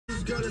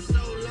girl, it's so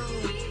long.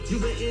 You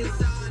been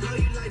inside, know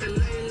you like to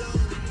lay low.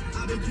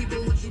 I've been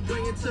peeping what you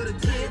bringing to the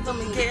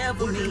table. Care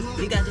for me.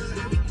 You got to.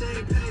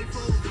 Everything paid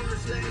for,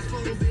 first, last,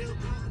 phone bill.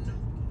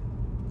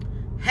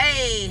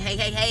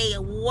 Hey,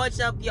 what's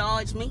up, y'all?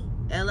 It's me,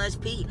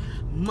 LSP.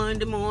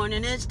 Monday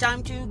morning, it's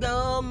time to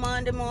go.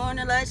 Monday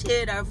morning, let's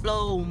hit our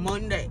flow.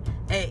 Monday,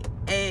 hey,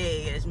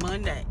 it's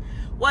Monday.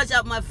 What's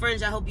up, my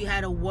friends? I hope you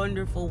had a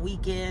wonderful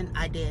weekend.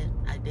 I did.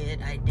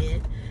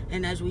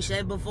 And as we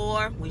said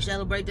before, we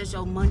celebrate this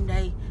on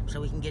Monday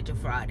so we can get to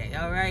Friday,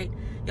 all right?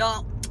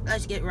 Y'all,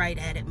 let's get right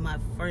at it, my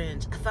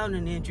friends. I found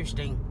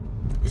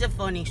it's a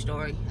funny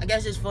story. I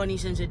guess it's funny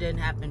since it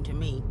didn't happen to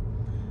me.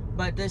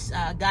 But this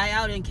guy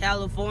out in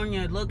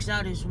California looks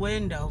out his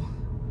window,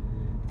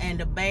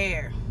 and a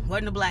bear,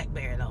 wasn't a black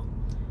bear though,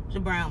 it's a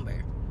brown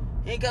bear.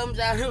 He comes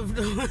out of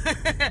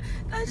the,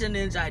 that's an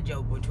inside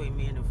joke between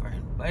me and a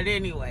friend. But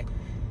anyway,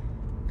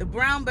 the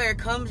brown bear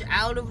comes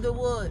out of the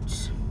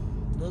woods,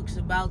 looks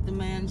about the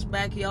man's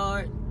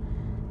backyard,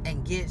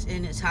 and gets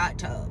in his hot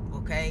tub,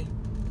 okay?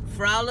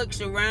 Frolics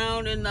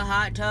around in the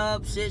hot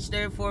tub, sits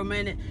there for a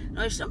minute.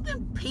 Now, there's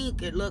something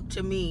pink, it looked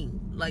to me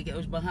like it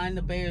was behind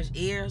the bear's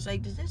ear. It's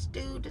like, did this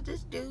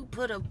dude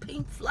put a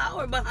pink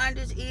flower behind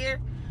his ear?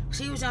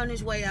 He was on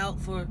his way out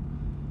for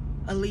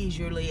a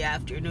leisurely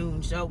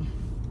afternoon. So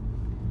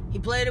he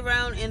played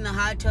around in the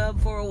hot tub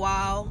for a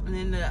while, and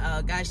then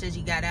the guy says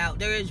he got out.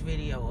 There is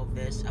video of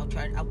this. I'll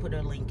put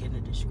a link in the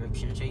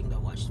description so you can go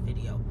watch the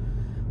video.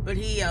 But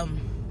he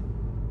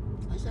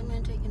why's that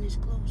man taking his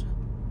clothes off?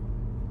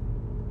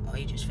 Oh,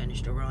 he just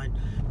finished a run.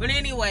 But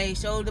anyway,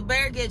 so the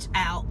bear gets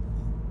out,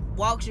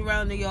 walks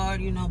around the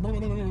yard, you know,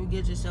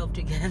 gets itself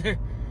together.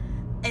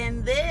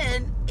 And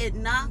then it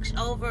knocks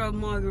over a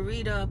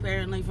margarita,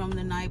 apparently, from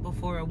the night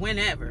before, or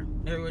whenever.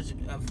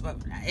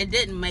 It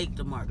didn't make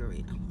the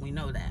margarita. We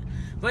know that.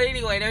 But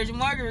anyway, there's a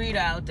margarita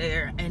out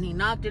there, and he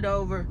knocked it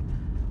over,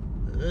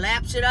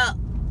 laps it up,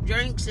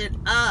 drinks it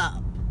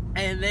up,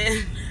 and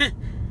then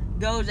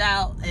goes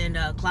out and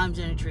climbs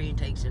in a tree and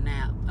takes a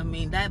nap. I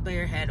mean, that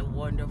bear had a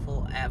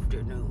wonderful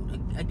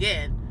afternoon.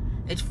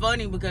 Again, it's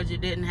funny because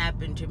it didn't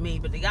happen to me,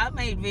 but the guy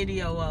made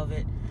video of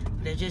it.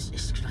 But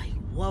it's like,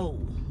 whoa,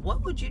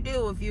 what would you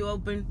do if you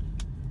opened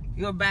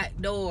your back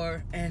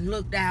door and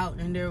looked out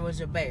and there was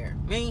a bear?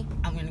 Me,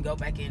 I'm going to go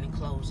back in and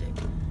close it.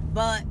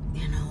 But,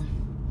 you know,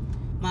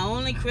 my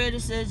only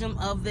criticism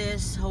of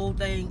this whole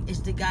thing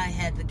is the guy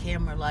had the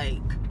camera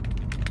like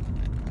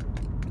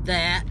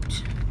that.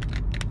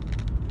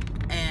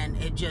 And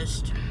it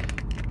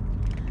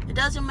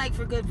doesn't make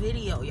for good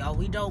video, y'all.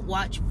 We don't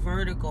watch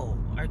vertical.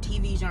 Our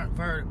TVs aren't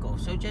vertical.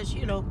 So just,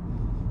 you know,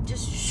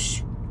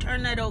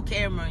 turn that old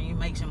camera and you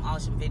make some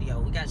awesome video.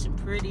 We got some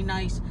pretty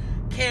nice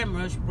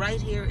cameras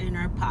right here in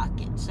our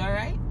pockets, all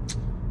right?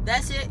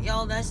 That's it,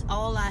 y'all. That's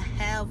all I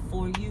have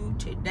for you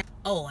today.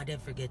 Oh, I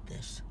did forget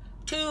this.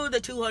 To the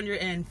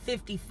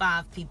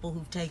 255 people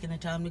who've taken the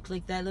time to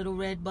click that little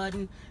red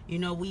button, you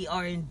know, we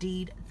are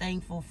indeed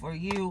thankful for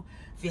you.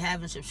 If you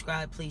haven't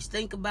subscribed, please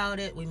think about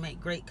it. We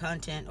make great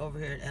content over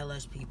here at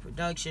LSP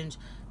Productions.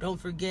 Don't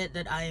forget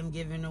that I am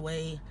giving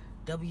away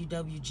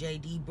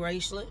WWJD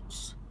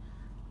bracelets.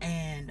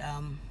 And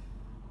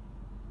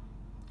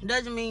it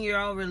doesn't mean you're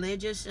all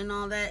religious and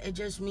all that. It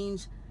just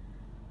means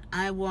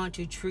I want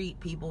to treat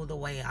people the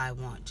way I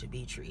want to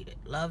be treated.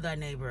 Love thy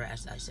neighbor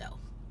as thyself.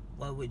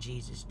 What would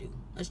Jesus do?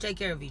 Let's take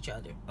care of each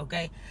other,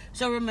 okay?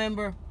 So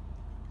remember,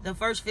 the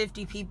first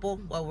 50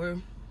 people, well,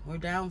 we're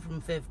down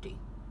from 50.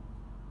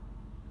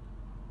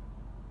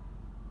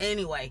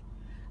 Anyway,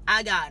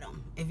 I got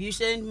them. If you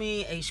send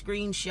me a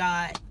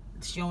screenshot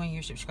showing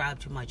you're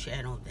subscribed to my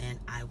channel, then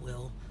I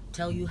will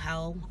tell you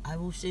how I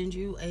will send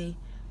you a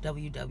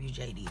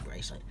WWJD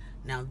bracelet.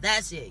 Now,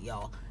 that's it,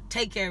 y'all.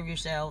 Take care of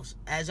yourselves.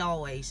 As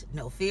always,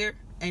 no fear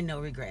and no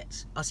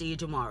regrets. I'll see you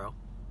tomorrow.